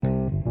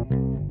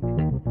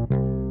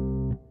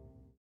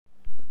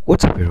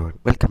What's up, everyone?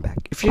 Welcome back.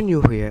 If you're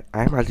new here,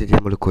 I'm Aditya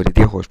Mulukuri,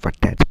 the host for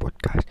Dad's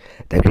podcast,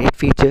 the great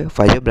feature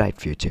for your bright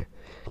future.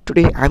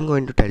 Today, I'm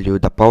going to tell you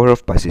the power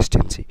of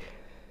persistency.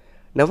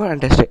 Never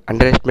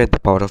underestimate the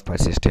power of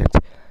persistence.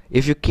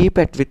 If you keep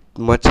at with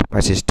much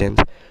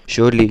persistence,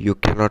 surely you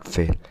cannot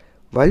fail.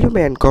 While you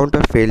may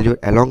encounter failure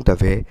along the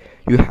way,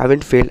 you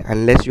haven't failed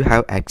unless you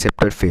have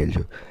accepted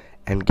failure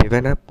and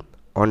given up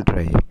on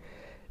trying.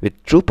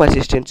 With true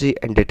persistency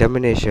and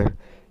determination,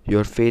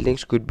 your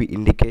failings could be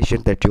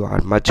indication that you are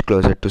much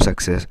closer to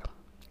success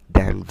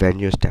than when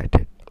you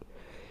started.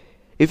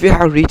 If you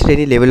have reached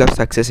any level of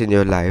success in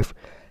your life,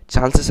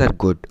 chances are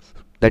good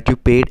that you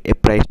paid a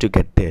price to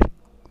get there.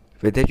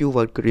 Whether you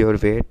worked your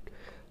way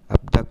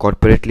up the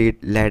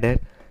corporate ladder,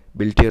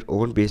 built your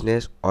own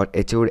business, or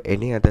achieved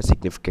any other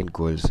significant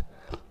goals,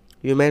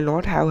 you may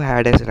not have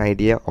had as an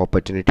idea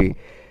opportunity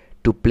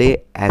to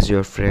play as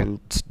your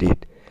friends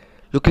did.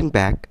 Looking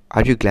back,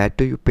 are you glad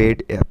to you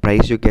paid a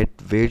price you get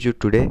where you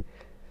today?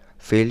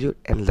 Failure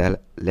and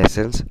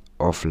lessons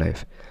of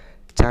life.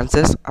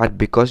 Chances are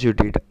because you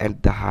did and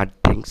the hard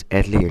things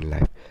early in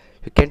life.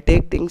 You can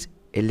take things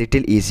a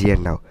little easier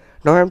now.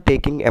 Now I'm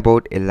taking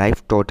about a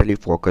life totally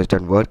focused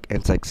on work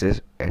and success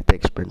at the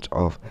expense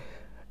of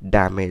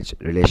damaged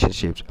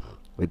relationships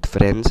with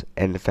friends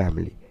and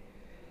family.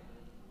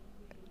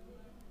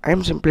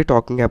 I'm simply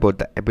talking about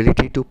the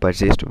ability to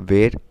persist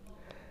where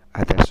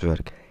others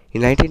work.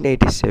 In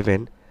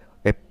 1987,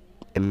 a,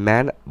 a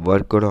man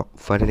worked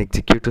for an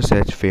executive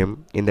search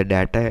firm in the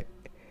data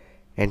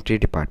entry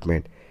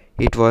department.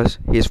 It was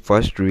his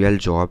first real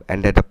job,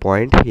 and at the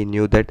point he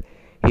knew that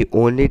he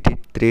only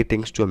did three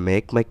things to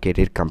make my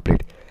career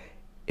complete: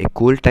 a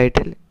cool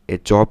title, a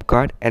job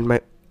card,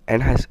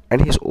 and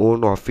his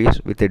own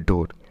office with a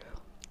door.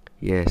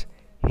 Yes,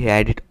 he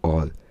had it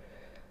all.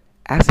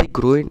 As he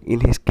grew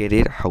in his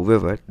career,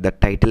 however, the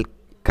title,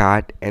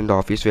 card, and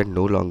office were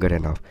no longer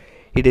enough.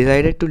 He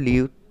decided to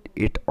leave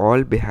it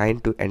all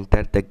behind to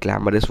enter the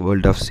glamorous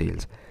world of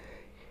sales.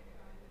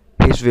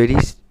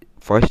 His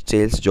first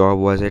sales job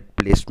was at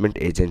placement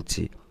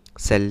agency,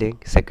 selling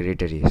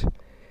secretaries.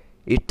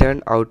 It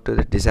turned out to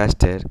a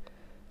disaster,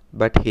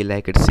 but he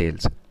liked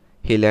sales.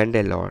 He learned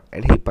a lot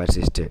and he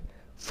persisted.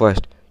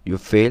 First, you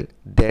fail,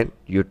 then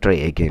you try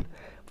again.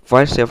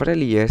 For several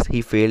years,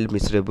 he failed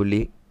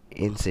miserably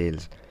in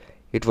sales.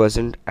 It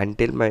wasn't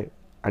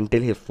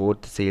until his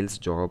fourth sales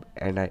job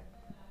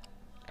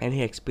and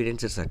he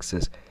experienced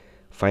success.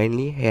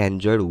 Finally, he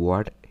enjoyed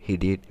what he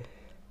did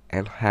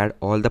and had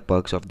all the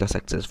perks of the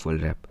successful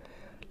rep.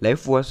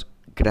 Life was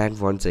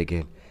grand once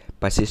again.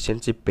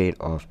 Persistency paid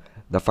off.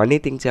 The funny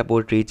things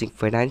about reaching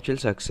financial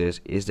success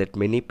is that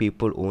many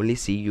people only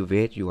see you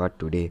where you are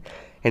today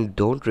and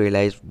don't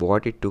realize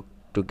what it took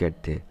to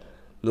get there.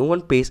 No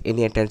one pays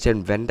any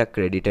attention when the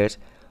creditors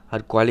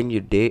are calling you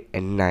day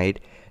and night,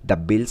 the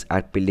bills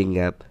are piling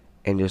up,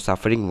 and you're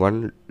suffering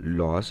one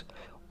loss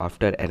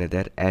after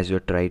another as you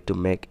try to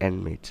make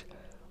ends meet.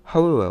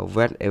 However,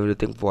 when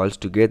everything falls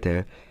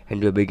together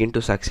and you begin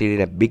to succeed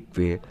in a big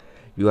way,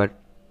 you are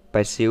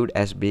perceived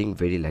as being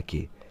very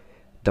lucky.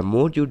 The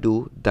more you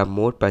do, the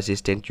more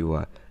persistent you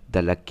are,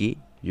 the lucky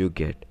you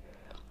get.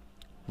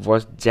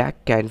 Was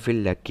Jack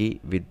Canfield lucky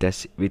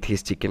with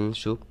his chicken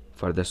soup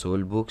for the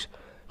soul books?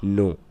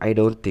 No, I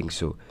don't think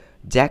so.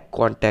 Jack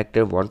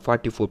contacted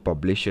 144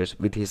 publishers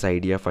with his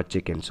idea for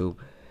chicken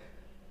soup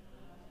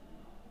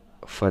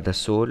for the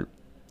soul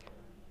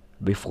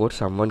before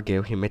someone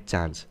gave him a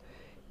chance.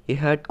 He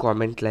heard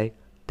comments like,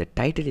 "The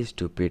title is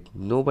stupid,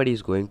 nobody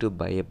is going to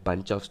buy a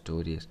bunch of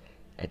stories,"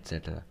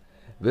 etc.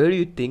 Where do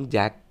you think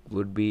Jack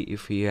would be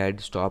if he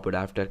had stopped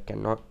after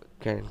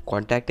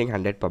contacting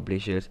 100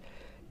 publishers?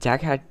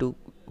 Jack had to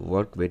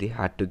work very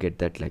hard to get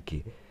that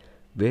lucky.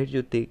 Where do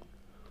you think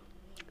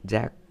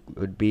Jack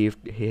would be if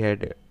he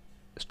had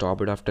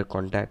stopped after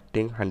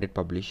contacting 100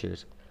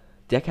 publishers?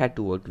 Jack had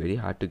to work very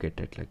hard to get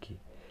that lucky.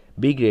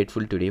 Be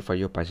grateful today for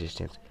your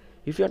persistence.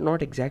 If you are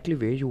not exactly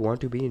where you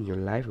want to be in your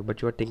life,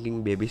 but you are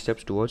taking baby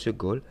steps towards your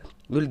goal,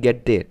 you will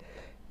get there.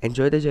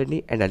 Enjoy the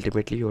journey and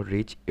ultimately you'll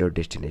reach your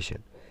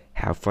destination.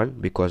 Have fun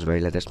because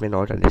while others may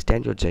not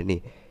understand your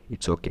journey,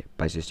 it's okay,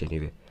 persist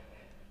anyway.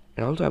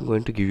 And also, I'm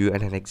going to give you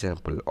an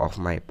example of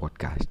my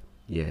podcast.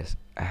 Yes,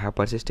 I have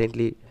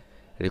persistently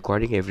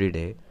recording every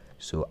day,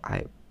 so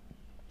I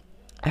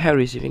have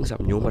receiving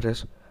some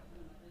numerous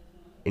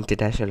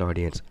international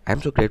audience.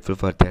 I'm so grateful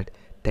for that.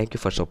 Thank you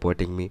for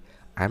supporting me.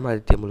 I'm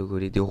Aditya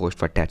Muluguri, the host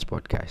for Tats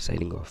Podcast.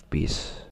 Signing off. Peace.